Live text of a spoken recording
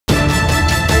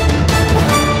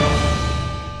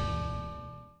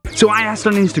So I asked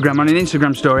on Instagram, on an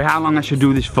Instagram story, how long I should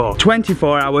do this for.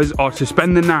 24 hours or to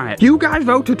spend the night. You guys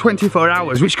voted 24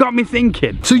 hours, which got me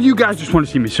thinking. So you guys just want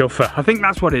to see me suffer. I think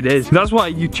that's what it is. That's why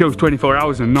you chose 24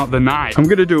 hours and not the night. I'm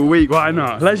gonna do a week, why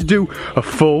not? Let's do a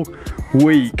full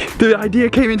week. The idea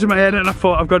came into my head and I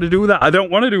thought I've got to do that. I don't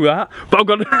want to do that, but I've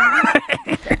got to.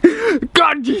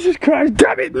 God, Jesus Christ,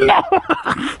 damn it, no!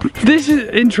 This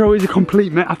intro is a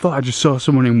complete mess. I thought I just saw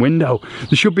someone in window.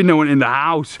 There should be no one in the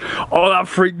house. Oh, that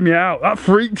freaked me out. That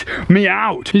freaked me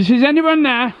out. Is anyone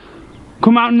there?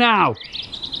 Come out now.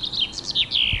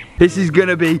 This is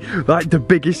gonna be like the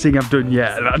biggest thing I've done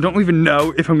yet. I don't even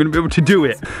know if I'm gonna be able to do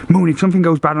it. Moon, if something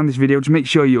goes bad on this video, just make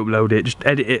sure you upload it. Just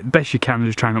edit it best you can and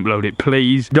just try and upload it,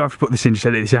 please. Don't have to put this in, just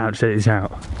edit this out, just edit this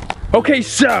out. Okay,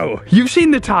 so, you've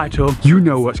seen the title, you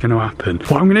know what's gonna happen.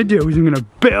 What I'm gonna do is I'm gonna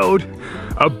build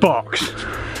a box.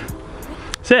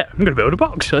 That's it, I'm gonna build a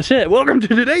box, that's it. Welcome to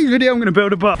today's video, I'm gonna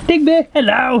build a box. Digby,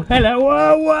 hello, hello,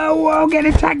 whoa, whoa, whoa, get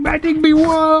attacked by Digby,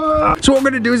 whoa. So what I'm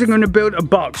gonna do is I'm gonna build a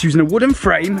box using a wooden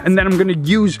frame, and then I'm gonna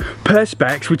use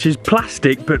perspex, which is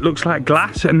plastic, but looks like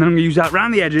glass, and then I'm gonna use that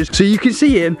around the edges, so you can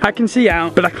see in, I can see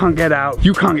out, but I can't get out,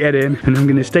 you can't get in, and I'm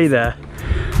gonna stay there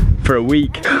for a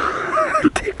week.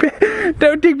 Digby,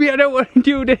 don't Digby, I don't want to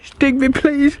do this. Digby,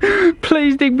 please,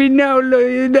 please Digby, no,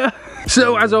 no.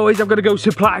 So as always, I've got to go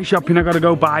supply shopping. I've got to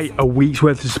go buy a week's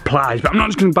worth of supplies, but I'm not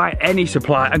just going to buy any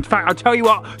supply. In fact, I'll tell you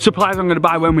what supplies I'm going to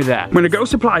buy when we're there. I'm going to go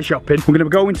supply shopping. We're going to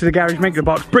go into the garage, make the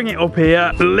box, bring it up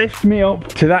here, lift me up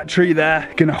to that tree there,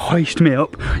 going to hoist me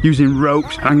up using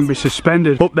ropes. I'm going to be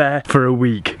suspended up there for a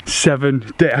week.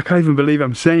 7 days. I can't even believe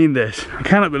I'm saying this. I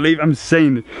cannot believe I'm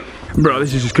saying this. Bro,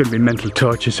 this is just going to be mental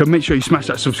torture, so make sure you smash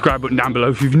that subscribe button down below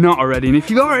if you've not already, and if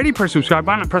you've already pressed subscribe,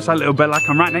 why not press that little bell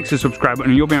icon right next to the subscribe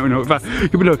button and you'll be notified.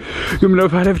 You'll be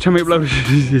notified every time I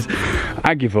upload.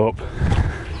 I give up.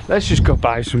 Let's just go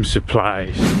buy some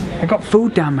supplies. I got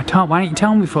food down my top. Why didn't you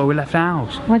tell me before we left the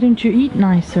house? Why don't you eat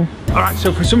nicer? Alright,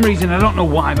 so for some reason, I don't know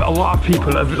why, but a lot of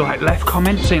people have like left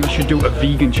comments saying I should do a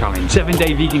vegan challenge.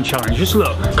 7-day vegan challenge. Just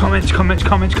look. Comments, comments,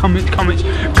 comments, comments, comments,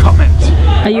 comments.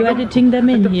 Are you editing them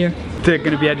in here? They're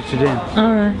going to be edited in.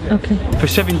 Alright, okay. For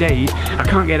 7 days, I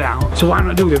can't get out, so why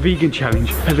not do the vegan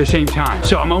challenge at the same time?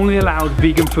 So I'm only allowed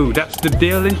vegan food. That's the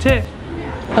deal, isn't it?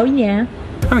 Oh yeah.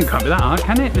 I mean, it can't be that hard,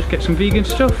 can it? Just get some vegan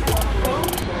stuff.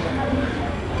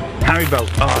 Haribo.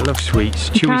 Oh, I love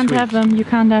sweets. You can't sweets. have them, you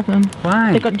can't have them.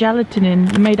 Why? They got gelatin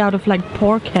in, made out of like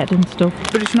pork head and stuff.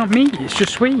 But it's not meat, it's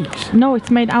just sweets. No, it's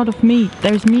made out of meat.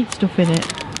 There's meat stuff in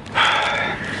it.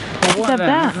 Well, what have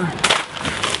that.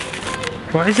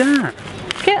 What is that?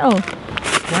 Kettle.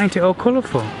 Why ain't it all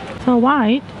colourful? It's all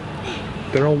white.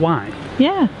 They're all white.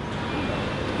 Yeah.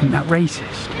 Isn't that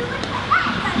racist?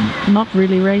 Not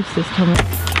really racist, Tommy.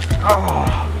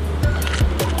 Oh,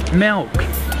 milk.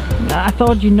 I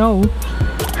thought you know.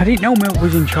 I didn't know milk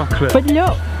was in chocolate. But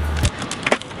look.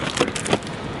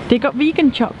 They got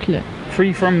vegan chocolate.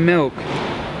 Free from milk.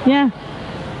 Yeah.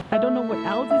 I don't know what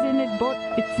else is in it, but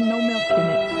it's no milk in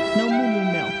it. No moo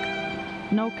milk.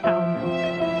 No cow milk.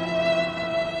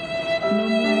 No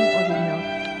moo other milk.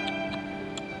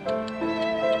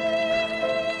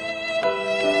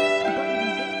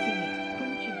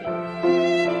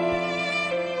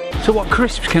 So what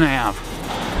crisps can I have?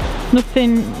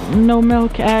 Nothing, no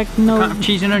milk, egg, no... Can't have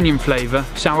cheese and onion flavour,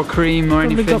 sour cream or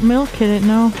Probably anything? got milk in it,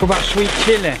 no. What about sweet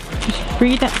chilli? Just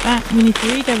read that, you need to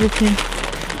read everything.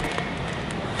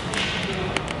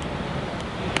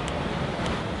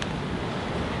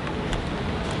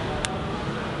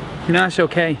 No, it's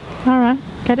okay. Alright,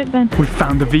 get it then. We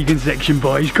found the vegan section,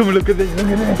 boys. Come and look at this, look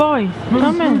at this. Boy,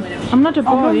 come in. I'm not a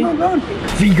boy. Oh,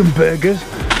 vegan burgers.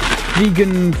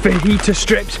 Vegan fajita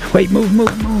strips. Wait, move,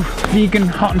 move, move. Vegan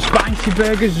hot and spicy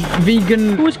burgers.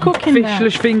 Vegan Who's cooking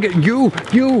fishless finger. You.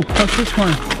 What's this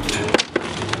one?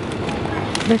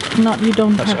 That's not, you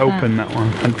don't Let's have open that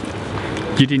one. And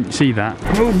you didn't see that.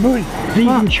 Move.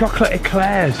 Vegan chocolate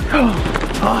eclairs.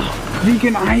 Oh,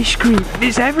 vegan ice cream.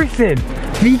 It's everything.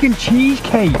 Vegan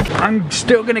cheesecake. I'm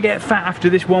still gonna get fat after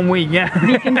this 1 week, yeah?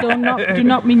 Vegan do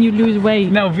not mean you lose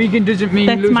weight. No, vegan doesn't mean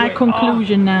you lose weight. That's my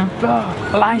conclusion now.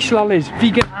 Ice lollies.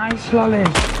 Vegan ice lollies.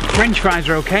 French fries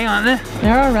are okay, aren't they?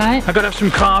 They're alright. I gotta have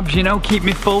some carbs, you know, keep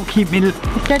me full, keep me... Is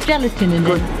there gelatin in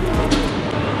it?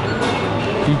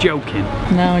 You joking?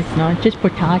 No, it's not. Just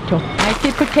potato. I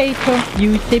say potato,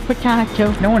 you say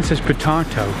potato. No one says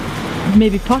potato.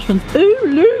 Maybe posh ones. Oh,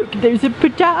 look, there's a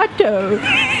potato.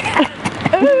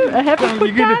 Oh, I have a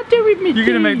potato with me. You're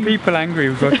gonna make people angry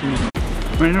with watching this.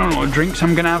 I don't know what drinks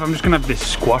I'm gonna have. I'm just gonna have this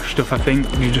squash stuff, I think.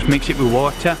 You just mix it with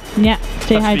water. Yeah,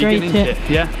 stay That's hydrated. vegan, isn't it?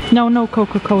 Yeah? No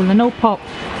Coca-Cola, no pop.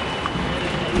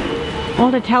 All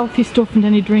that healthy stuff and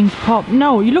then he drinks pop.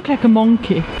 No, you look like a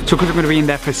monkey. So because I'm going to be in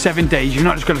there for 7 days, you're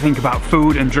not just going to think about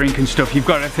food and drink and stuff, you've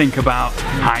got to think about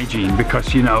hygiene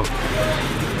because, you know,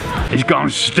 it's going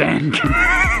to stink.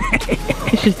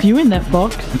 It's just you in that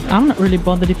box. I'm not really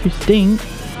bothered if you stink.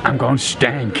 I'm going to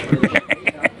stink.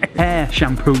 Hair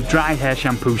shampoo, dry hair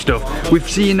shampoo stuff. We've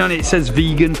seen on it says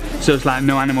vegan, so it's like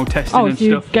no animal testing and so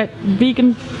you stuff. Get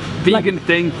vegan Thing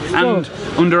and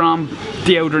underarm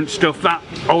deodorant stuff. That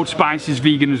Old Spice is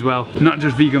vegan as well. Not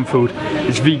just vegan food,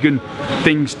 it's vegan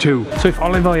things too. So if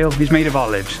olive oil is made of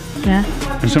olives, yeah,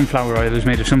 and sunflower oil is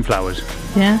made of sunflowers,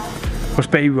 yeah, what's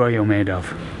baby oil made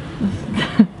of?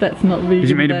 That's not vegan.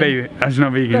 Is it made of baby? That's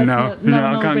not vegan. That's No,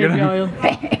 not, I can't baby get oil.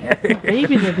 It's not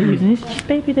baby they're using. It's just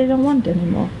baby they don't want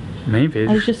anymore. Maybe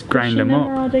I was just grind them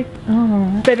up.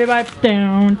 Oh. Baby wipes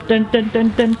down. Dun, dun, dun,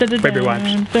 dun, dun, dun, Baby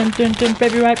wipes. Dun, dun, dun,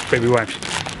 baby wipes. Baby wipes.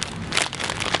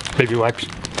 Baby wipes.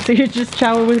 So you just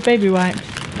shower with baby wipes.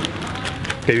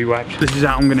 Baby wipes. This is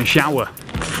how I'm gonna shower.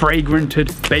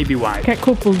 Fragranted baby wipes. Get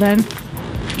coupled then.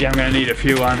 Yeah, I'm gonna need a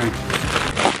few, aren't I?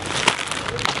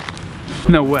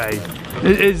 No way.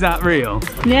 Is that real?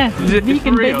 Yeah,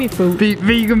 vegan real? baby food.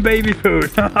 Vegan baby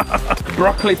food.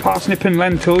 Broccoli, parsnip and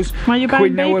lentils. Why are you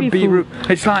buying baby beetroot.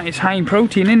 It's like, it's high in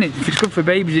protein, isn't it? If it's good for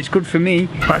babies, it's good for me.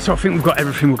 Right, so I think we've got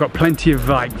everything. We've got plenty of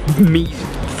like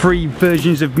meat-free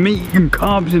versions of meat and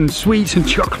carbs and sweets and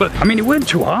chocolate. I mean, it weren't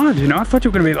too hard, you know. I thought it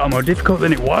was going to be a lot more difficult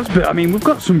than it was, but I mean, we've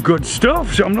got some good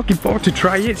stuff, so I'm looking forward to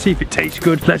try it, see if it tastes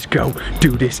good. Let's go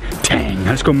do this thing.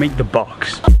 Let's go make the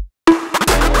box.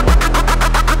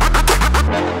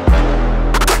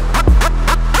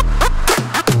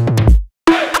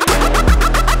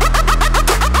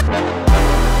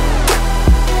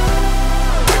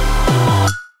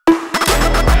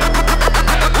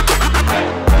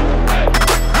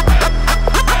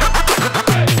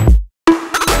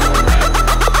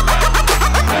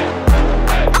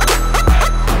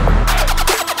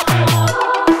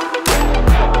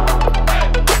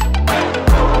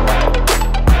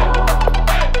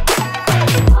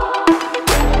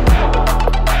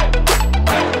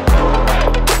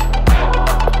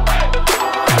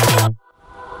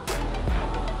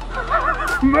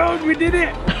 Moon, we did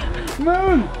it!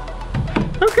 Moon!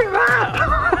 Look at that!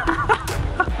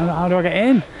 How do I get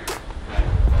in?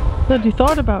 Had you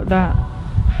thought about that?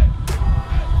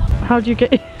 How'd you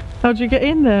get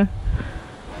in there?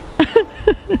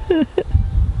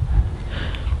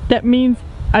 That means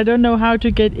I don't know how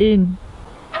to get in.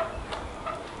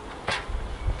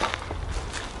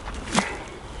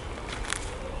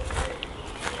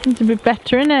 It's a bit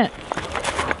better, innit?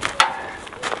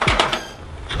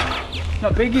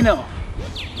 Not big enough.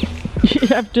 You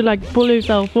have to like pull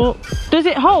yourself up. Does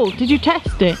it hold? Did you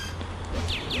test it?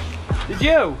 Did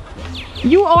you?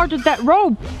 You ordered that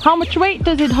rope. How much weight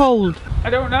does it hold?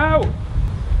 I don't know.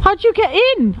 How'd you get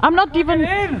in? I'm not even...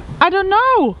 Get in. I don't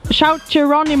know. Shout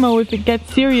Geronimo if it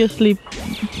gets seriously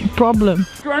problem.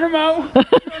 Geronimo!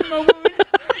 Geronimo!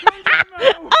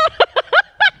 Geronimo!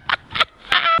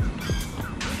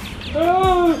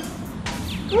 Oh!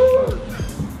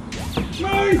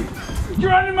 Move!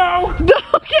 Geronimo! No,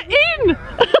 get in!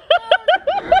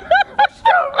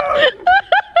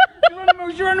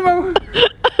 Geronimo! Geronimo!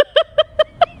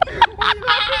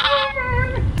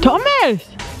 Thomas!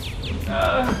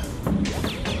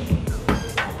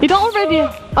 It already...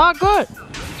 Oh, good.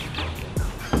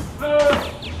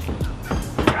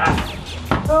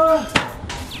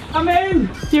 I'm in!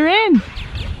 You're in.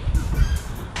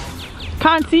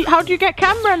 Can't see. How do you get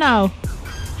camera now?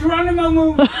 Geronimo,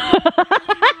 move!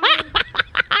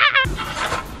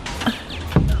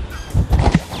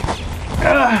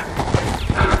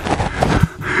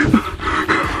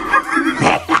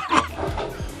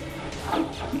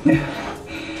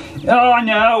 Oh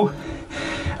no!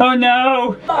 Oh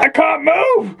no! I can't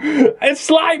move! A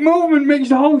slight movement makes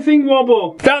the whole thing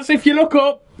wobble. That's if you look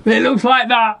up, it looks like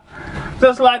that.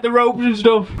 That's like the ropes and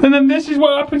stuff. And then this is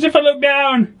what happens if I look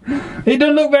down. It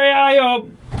doesn't look very high up.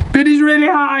 It is really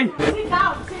high. Sit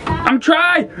down, sit down. I'm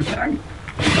trying.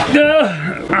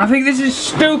 I think this is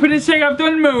stupidest thing I've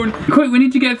done, Moon. Quick, we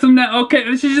need to get a thumbnail. Okay,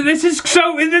 this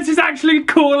is actually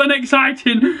cool and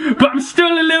exciting, but I'm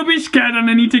still a little bit scared and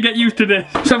I need to get used to this.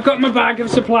 So I've got my bag of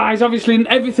supplies. Obviously,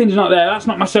 everything's not there. That's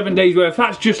not my 7 days worth.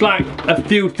 That's just like a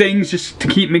few things just to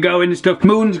keep me going and stuff.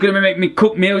 Moon's gonna make me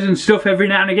cook meals and stuff every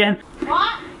now and again.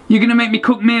 What? You're gonna make me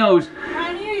cook meals. I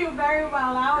can't hear you very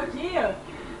well out here.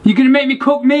 You're gonna make me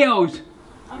cook meals.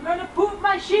 I'm gonna put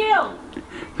my shield.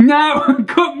 No,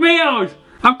 cook meals.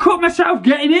 I've cut myself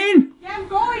getting in. Yeah, I'm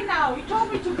going now. You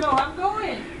told me to go. I'm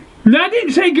going. No, I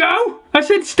didn't say go. I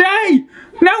said stay.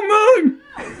 No, Moon.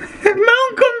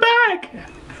 Moon, come back.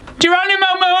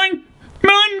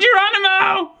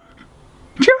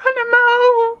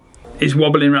 He's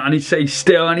wobbling around. I need to stay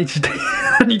still. I need to stay,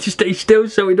 I need to stay still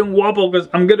so he don't wobble because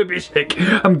I'm gonna be sick.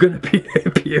 I'm gonna be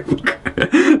puke.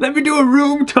 Let me do a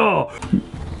room tour.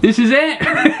 This is it.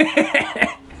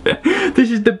 This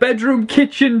is the bedroom,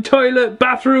 kitchen, toilet,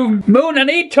 bathroom. Moon, I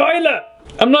need toilet.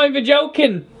 I'm not even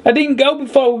joking. I didn't go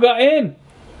before we got in.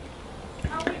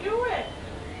 How we do it?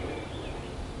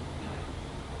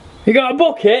 You got a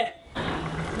bucket?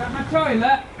 Got my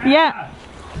toilet? Yeah.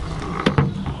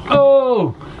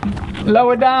 Oh!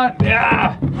 Lower down.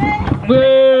 Yeah.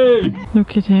 Hey.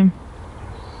 Look at him.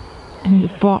 In his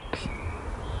box.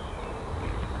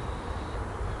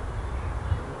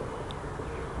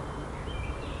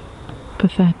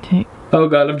 Pathetic. Oh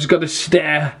god, I've just got to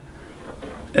stare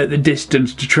at the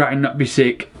distance to try and not be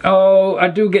sick. Oh, I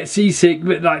do get seasick,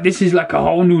 but like this is like a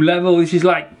whole new level. This is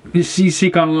like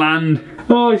seasick on land.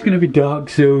 Oh, it's gonna be dark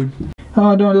soon.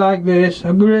 Oh, I don't like this.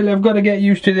 I've got to get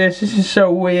used to this. This is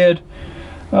so weird.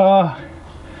 Oh,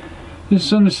 the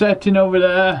sun's setting over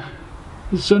there.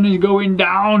 The sun is going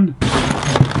down.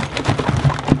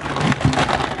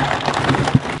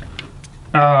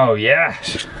 Oh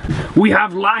yes, we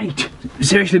have light.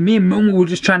 Seriously, me and Mum were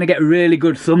just trying to get a really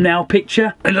good thumbnail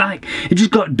picture, and like it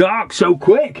just got dark so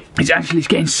quick. It's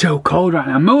getting so cold right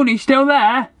now. Moon, you still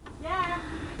there? Yeah.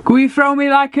 Could you throw me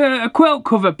like a quilt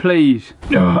cover, please?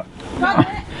 Got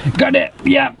it. Got it.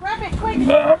 Yeah. Grab it quick.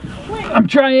 Quick. I'm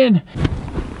trying.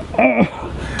 Oh,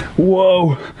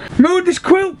 whoa. Moon, this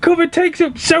quilt cover takes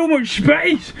up so much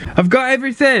space. I've got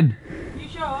everything. You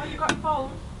sure? You got a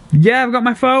phone? Yeah, I've got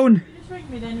my phone. Just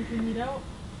ring me then if you need help.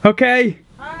 Okay.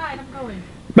 Alright, I'm going.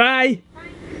 Bye.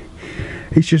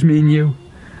 It's just me and you.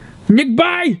 Nick,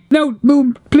 bye. No,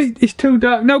 Moon, please. It's too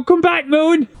dark. No, come back,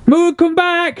 Moon. Moon, come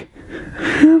back.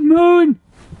 Moon,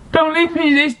 don't leave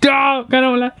me this dark. I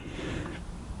don't like.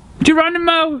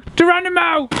 Geronimo,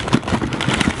 Geronimo.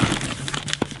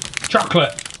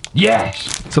 Chocolate.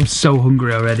 Yes. I'm so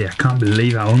hungry already. I can't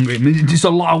believe how hungry. It's just a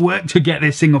lot of work to get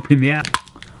this thing up in the air.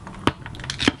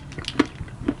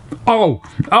 Oh,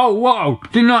 whoa,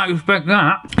 did not expect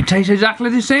that. It tastes exactly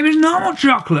the same as normal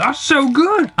chocolate. That's so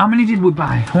good. How many did we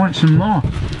buy? I want some more.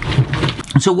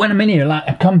 So when I'm in here, like,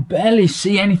 I can barely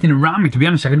see anything around me, to be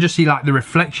honest. I can just see like the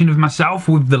reflection of myself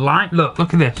with the light. Look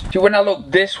at this. So when I look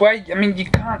this way, I mean, you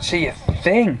can't see a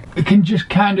thing. You can just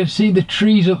kind of see the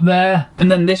trees up there.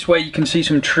 And then this way you can see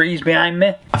some trees behind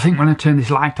me. I think when I turn this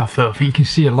light off though, I think you can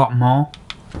see a lot more.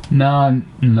 No,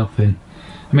 nothing.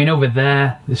 I mean, over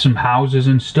there's some houses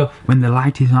and stuff. When the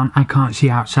light is on, I can't see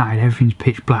outside. Everything's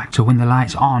pitch black. So when the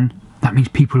light's on, that means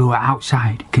people who are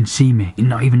outside can see me.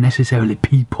 Not even necessarily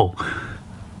people.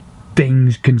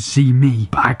 Things can see me,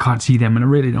 but I can't see them, and I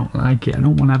really don't like it. I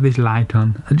don't want to have this light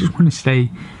on. I just want to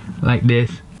stay like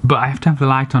this. But I have to have the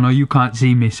light on or you can't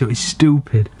see me, so it's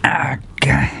stupid. I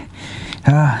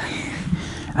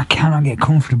cannot get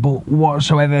comfortable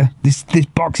whatsoever. This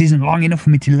box isn't long enough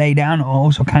for me to lay down. I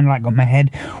also kind of like got my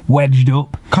head wedged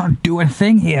up. Can't do a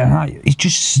thing here. It's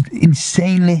just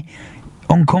insanely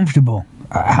uncomfortable.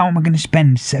 How am I going to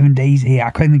spend 7 days here?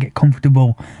 I can't even get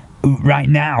comfortable right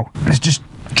now. Let's just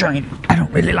try and... I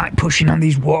don't really like pushing on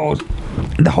these walls.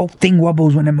 The whole thing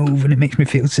wobbles when I move and it makes me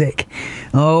feel sick.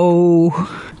 Oh.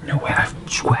 No way, I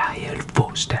swear I heard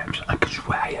footsteps. I can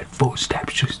swear I heard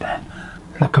footsteps just then.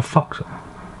 Like a fox.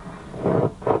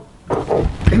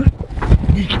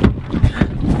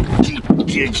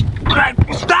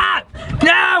 Stop!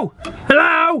 No!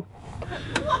 Hello?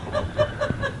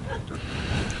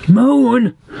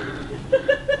 Moon?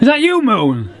 Is that you,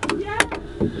 Moon? Yeah.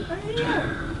 Where are you?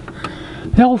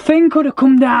 The whole thing could have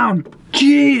come down.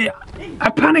 Gee, I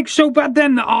panicked so bad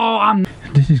then that,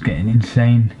 This is getting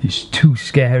insane. It's too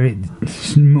scary.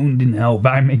 This Moon didn't help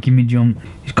by making me jump.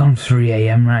 It's gone 3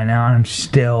 AM right now and I'm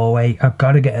still awake. I've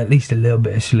got to get at least a little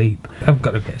bit of sleep. I've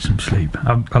got to get some sleep.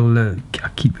 I'll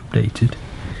keep you updated.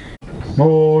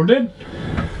 Morning.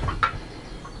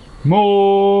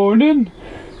 Morning.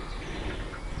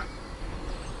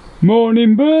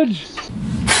 Morning, birds.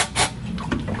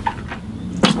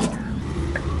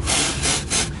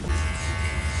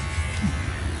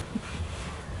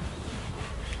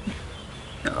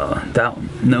 That,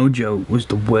 no joke, was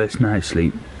the worst night's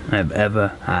sleep I've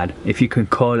ever had. If you can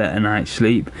call it a night's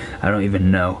sleep, I don't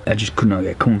even know. I just could not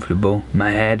get comfortable.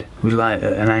 My head was like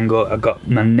at an angle.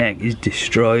 My neck is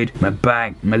destroyed. My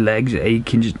back, my legs are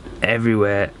aching, just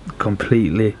everywhere.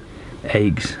 Completely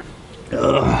aches.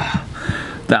 Ugh.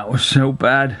 That was so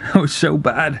bad. That was so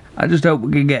bad. I just hope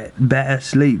we can get better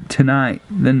sleep tonight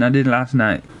than I did last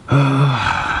night.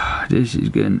 This is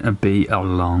gonna be a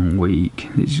long week.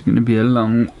 This is gonna be a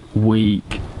long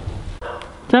week.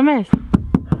 Thomas!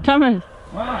 Thomas!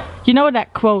 What? You know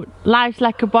that quote, life's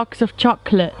like a box of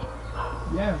chocolate.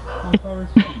 Yeah,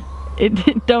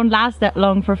 It don't last that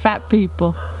long for fat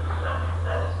people.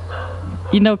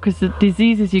 You know, because the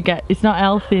diseases you get, it's not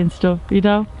healthy and stuff, you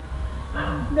know?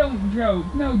 No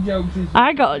joke, no jokes.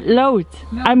 I got loads.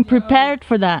 No I'm joke. prepared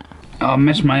for that. I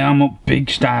messed my arm up big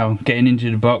style getting into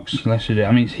the box yesterday.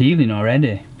 I mean, it's healing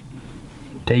already.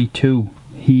 Day 2,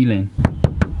 healing.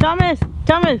 Thomas!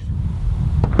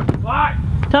 What?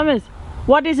 Thomas,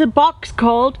 what is a box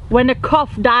called when a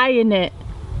cough die in it?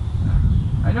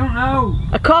 I don't know.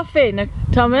 A coffin,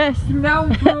 Thomas.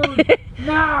 No food.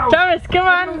 No. Thomas, come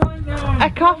on. A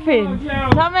coffin.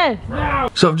 Thomas. No.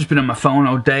 So I've just been on my phone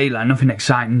all day, like nothing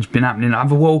exciting's been happening.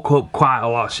 I've woke up quite a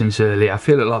lot since earlier. I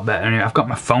feel a lot better anyway. I've got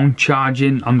my phone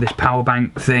charging on this power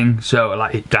bank thing, so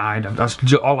like it died. That's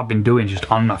just all I've been doing, just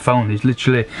on my phone. There's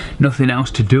literally nothing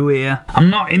else to do here. I'm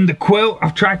not in the quilt.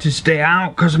 I've tried to stay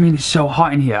out because I mean it's so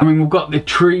hot in here. I mean we've got the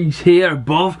trees here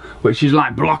above, which is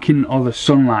like blocking all the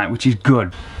sunlight, which is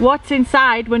good. What's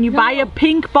inside when you buy a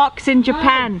pink box in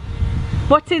Japan?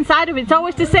 What's inside of it? It's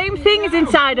always the same thing as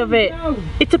inside of it.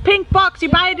 It's a pink box. You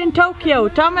buy it in Tokyo,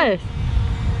 Thomas.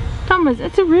 Thomas,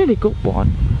 it's a really good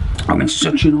one. I'm in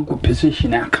such an awkward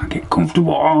position now. I can't get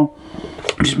comfortable at all.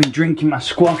 I've just been drinking my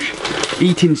squash,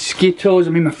 eating Skittles.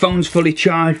 I mean, my phone's fully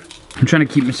charged. I'm trying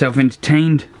to keep myself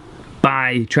entertained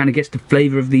by trying to guess the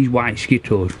flavour of these white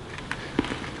Skittles.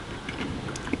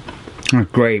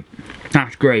 That's great.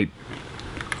 That's great.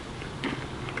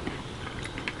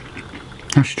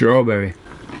 That's strawberry.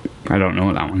 I don't know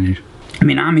what that one is. I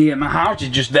mean, I'm here, my house is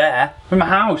just there. My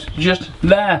house is just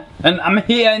there. And I'm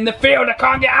here in the field, I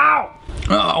can't get out.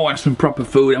 Oh, I want some proper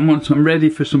food. I'm ready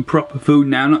for some proper food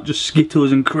now, not just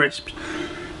Skittles and crisps.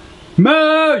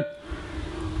 Moon!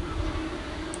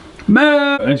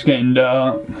 Moon! It's getting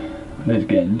dark. It's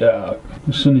getting dark.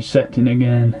 The sun is setting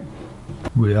again.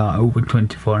 We are over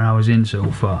 24 hours in so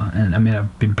far, and I mean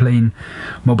I've been playing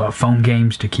mobile phone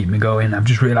games to keep me going. I've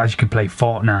just realised you can play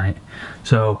Fortnite,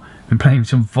 so I've been playing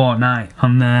some Fortnite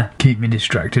on there, keep me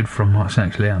distracted from what's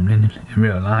actually happening in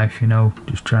real life, you know,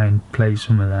 just try and play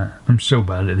some of that. I'm so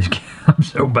bad at this game. I'm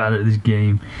so bad at this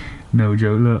game. No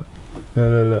joke, look.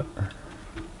 Look.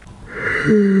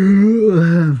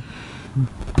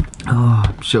 Oh,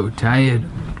 I'm so tired.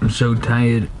 I'm so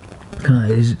tired.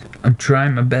 Guys, I'm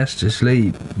trying my best to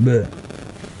sleep, but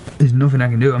there's nothing I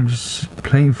can do. I'm just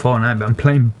playing Fortnite, but I'm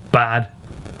playing bad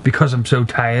because I'm so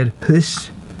tired. This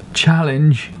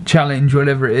challenge,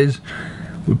 whatever it is,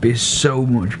 would be so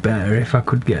much better if I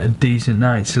could get a decent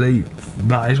night's sleep.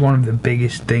 That is one of the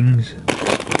biggest things.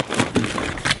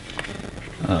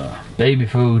 Oh, baby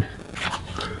food.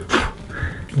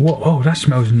 Whoa, oh, that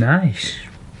smells nice.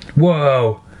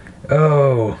 Whoa.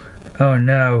 Oh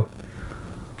no.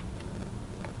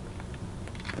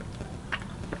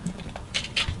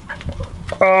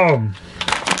 Oh,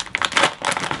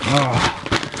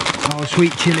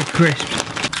 sweet chili crisps.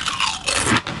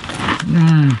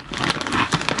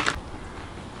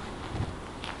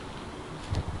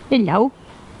 Hello.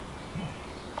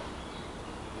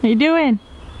 What are you doing?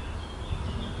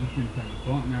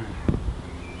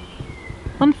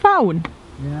 On phone?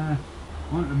 Yeah.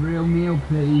 Want a real meal,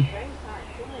 please?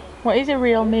 What is a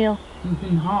real meal?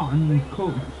 Something hot and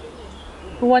cooked.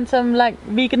 You want some like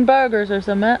vegan burgers or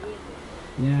something?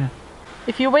 Yeah.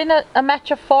 If you win a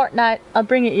match of Fortnite, I'll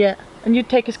bring it you, and you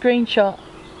take a screenshot.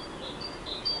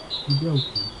 You're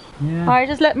joking. Yeah. Alright,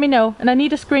 just let me know, and I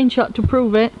need a screenshot to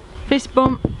prove it. Fist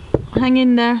bump, hang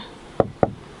in there.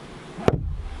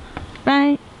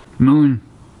 Bye. Moon.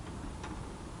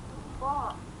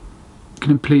 What?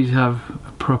 Can I please have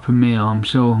a proper meal? I'm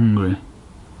so hungry.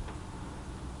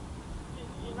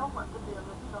 You know what the deal is,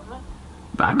 Thomas.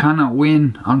 But I cannot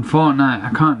win on Fortnite.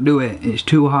 I can't do it. It's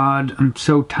too hard. I'm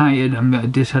so tired. I'm at a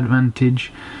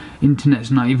disadvantage. Internet's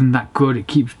not even that good. It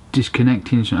keeps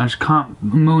disconnecting. So I just can't.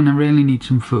 Moon, I really need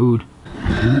some food.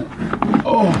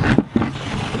 Oh.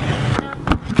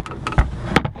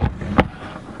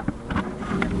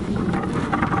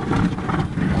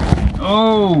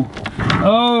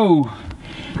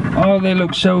 Oh, they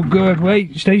look so good.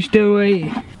 Wait, stay still,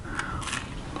 wait.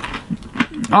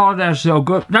 Oh, they're so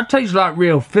good. That tastes like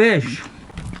real fish.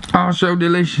 Oh, so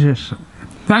delicious.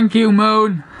 Thank you,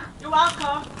 Moon. You're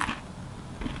welcome.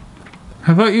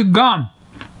 I thought you'd gone.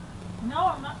 No,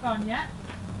 I'm not gone yet.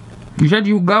 You said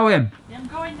you were going. I'm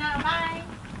going now, bye.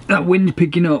 That wind's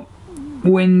picking up.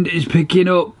 Wind is picking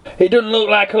up. It doesn't look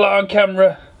like a lot on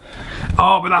camera.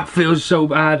 Oh, but that feels so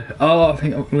bad. Oh, I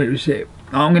think I'm going to see it.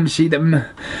 Oh, I'm going to see them.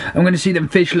 I'm going to see them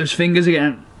fishless fingers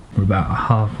again. We're about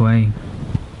halfway,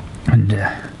 and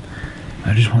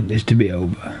I just want this to be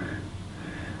over.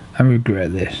 I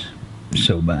regret this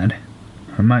so bad.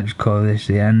 I might just call this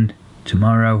the end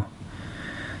tomorrow.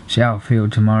 See how I feel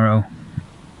tomorrow.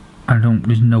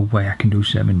 There's no way I can do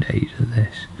 7 days of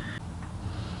this.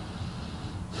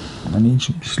 I need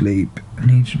some sleep. I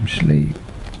need some sleep.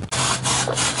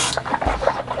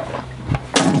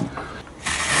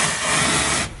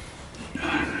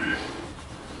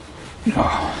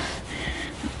 Oh.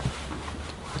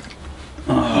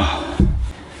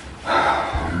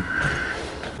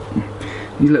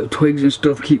 These little twigs and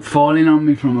stuff keep falling on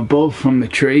me from above, from the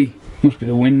tree. Must be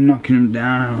the wind knocking them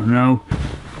down, I don't know.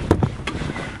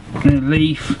 And a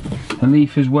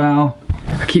leaf as well.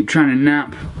 I keep trying to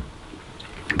nap,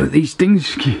 but these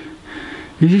things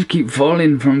they just keep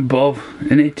falling from above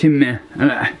and hitting me,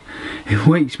 and it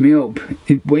wakes me up.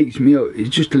 It wakes me up.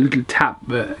 It's just a little tap,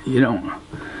 but you don't.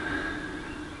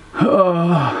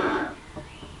 Oh,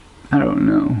 I don't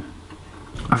know.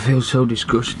 I feel so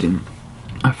disgusting.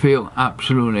 I feel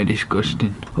absolutely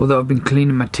disgusting. Although I've been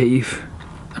cleaning my teeth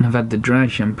and I've had the dry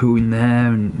shampoo in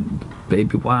there and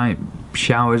baby wipe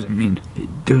showers, I mean,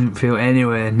 it doesn't feel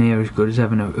anywhere near as good as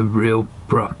having a real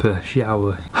proper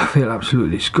shower. I feel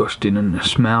absolutely disgusting, and the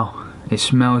smell. It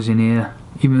smells in here,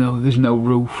 even though there's no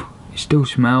roof. It still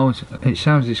smells. It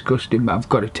sounds disgusting, but I've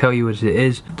got to tell you as it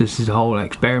is. This is a whole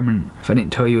experiment. If I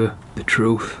didn't tell you the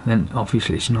truth, then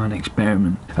obviously it's not an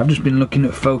experiment. I've just been looking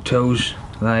at photos,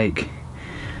 like,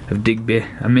 of Digby.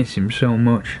 I miss him so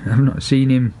much. I've not seen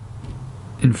him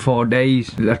in 4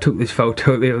 days. I took this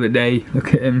photo the other day.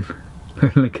 Look at him.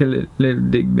 Look at little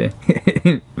Digby.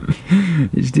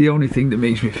 It's the only thing that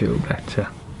makes me feel better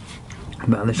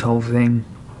about this whole thing.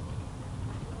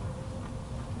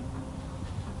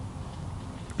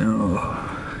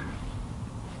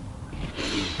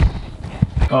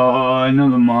 Oh,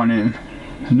 another morning.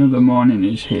 Another morning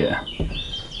is here.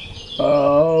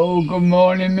 Oh, good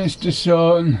morning, Mr.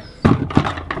 Sun.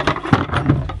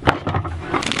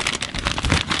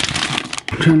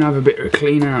 I'm trying to have a bit of a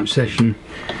clean out session.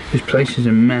 This place is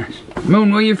a mess.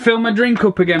 Moon, will you fill my drink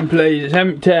up again, please? It's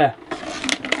empty.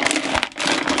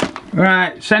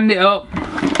 Right, send it up.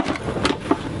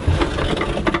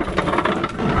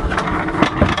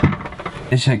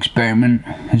 This experiment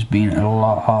has been a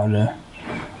lot harder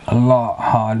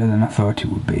than I thought it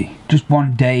would be. Just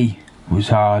one day was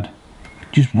hard.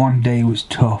 Just one day was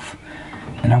tough.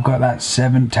 And I've got that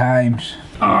 7 times.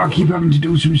 Oh, I keep having to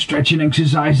do some stretching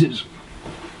exercises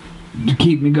to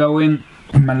keep me going.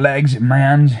 In my legs, in my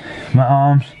hands, my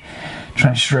arms.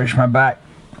 Trying to stretch my back,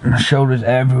 my shoulders,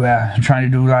 everywhere. I'm trying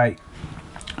to do like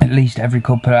at least every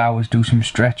couple of hours do some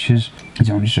stretches. There's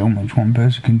only so much one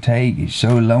person can take. It's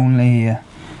so lonely here.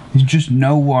 There's just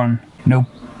no one, no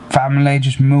family,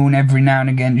 just Moon every now and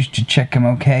again just to check I'm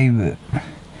okay, but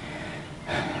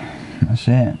that's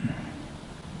it.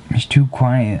 It's too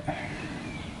quiet.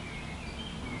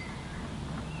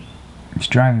 It's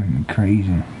driving me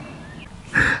crazy.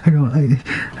 I don't like this.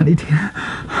 I need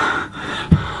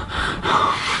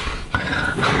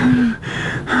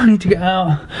to get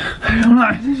out. I don't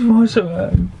like this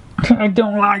whatsoever. I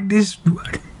don't like this.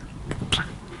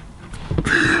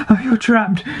 I feel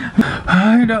trapped.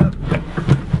 I don't.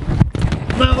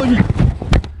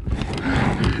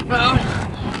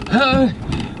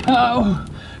 Oh,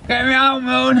 get me out,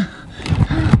 Moon. I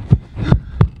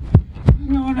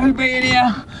don't want to be in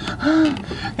here.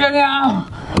 Get me out.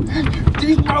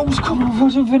 These bolts come off or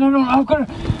something. I don't know. I've got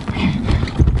to.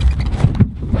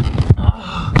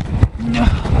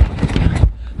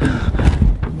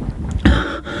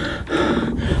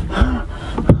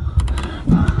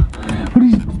 What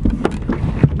is?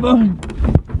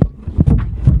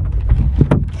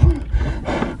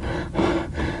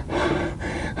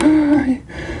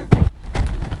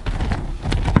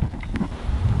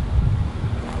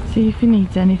 See if he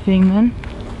needs anything then.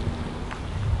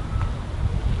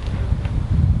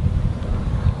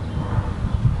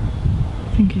 I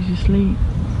think he's asleep.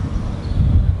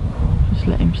 Just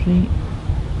let him sleep.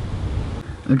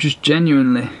 I'm just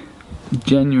genuinely,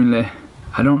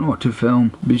 I don't know what to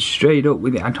film. Be straight up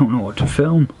with it, I don't know what to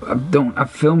film.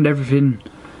 I've filmed everything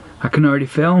I can already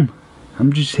film.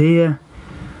 I'm just here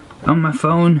on my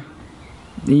phone,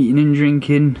 eating and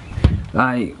drinking.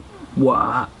 Like,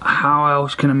 what? How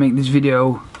else can I make this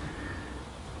video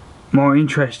more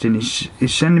interesting? It's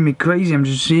sending me crazy. I'm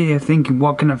just sitting here thinking,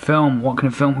 what can I film? What can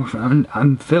I film?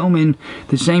 I'm filming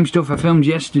the same stuff I filmed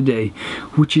yesterday,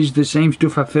 which is the same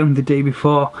stuff I filmed the day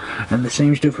before, and the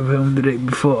same stuff I filmed the day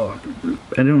before.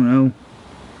 I don't know.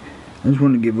 I just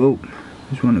want to give up. I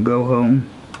just want to go home.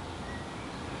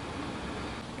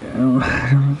 I don't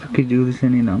know if I could do this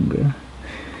any longer.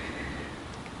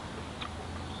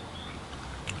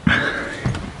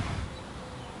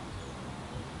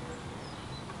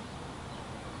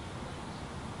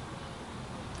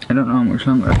 don't know how much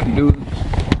longer I can do this.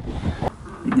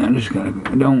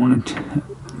 I don't want to,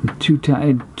 I'm too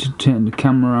tired to turn the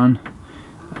camera on.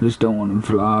 I just don't want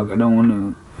to vlog, I don't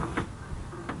want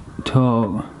to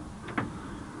talk.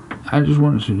 I just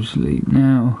want to sleep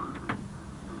now.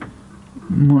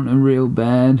 I want a real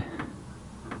bed.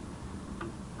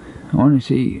 I want to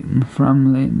see my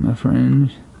family and my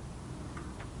friends.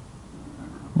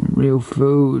 I want real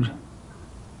food.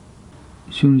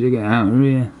 As soon as I get out of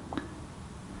here,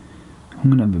 I'm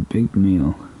gonna have a big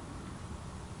meal.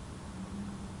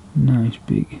 Nice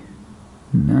big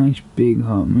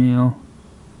hot meal.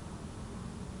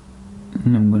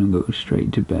 And I'm gonna go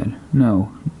straight to bed.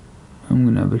 No, I'm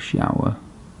gonna have a shower.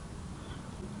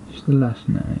 It's the last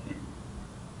night.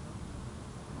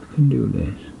 I can do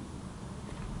this.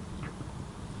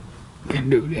 I can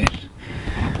do this.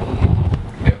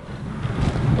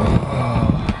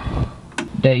 Oh.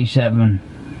 Day 7.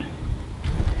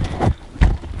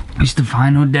 It's the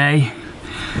final day.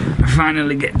 I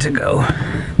finally get to go.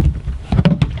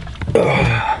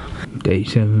 Day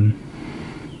 7.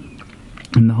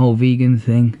 And the whole vegan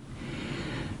thing.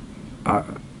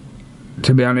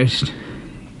 To be honest,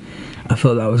 I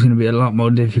thought that was going to be a lot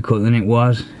more difficult than it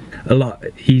was. A lot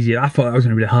easier. I thought that was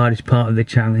going to be the hardest part of the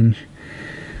challenge.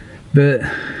 But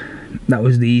that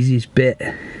was the easiest bit.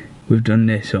 We've done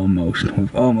this almost.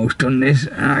 We've almost done this.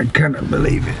 I cannot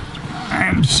believe it. I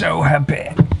am so happy.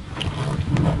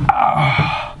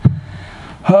 Oh.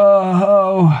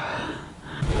 Oh.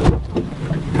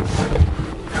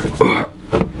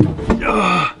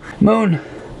 Oh. Moon,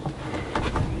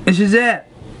 this is it.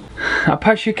 I'll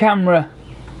pass your camera.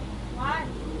 Why?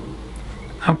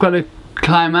 I've got to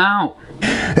climb out.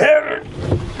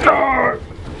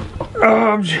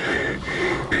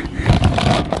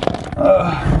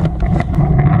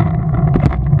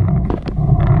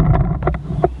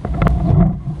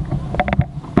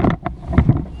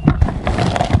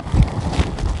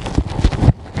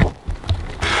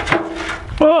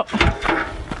 Oh.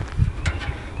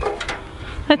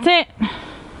 That's it.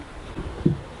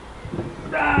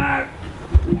 I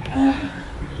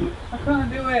can't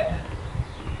do it.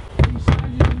 These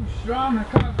sides are too strong. I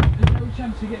can't. There's no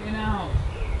chance of getting out.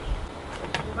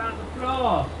 About the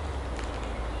floor.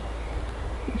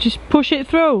 Just push it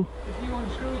through. If you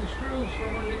unscrew the screws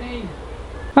from underneath.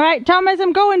 Alright, Thomas,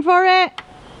 I'm going for it.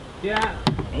 Yeah.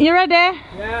 You ready?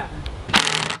 Yeah.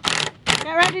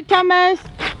 Get ready, Thomas.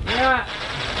 Yeah.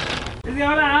 Is he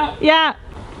all out? Yeah.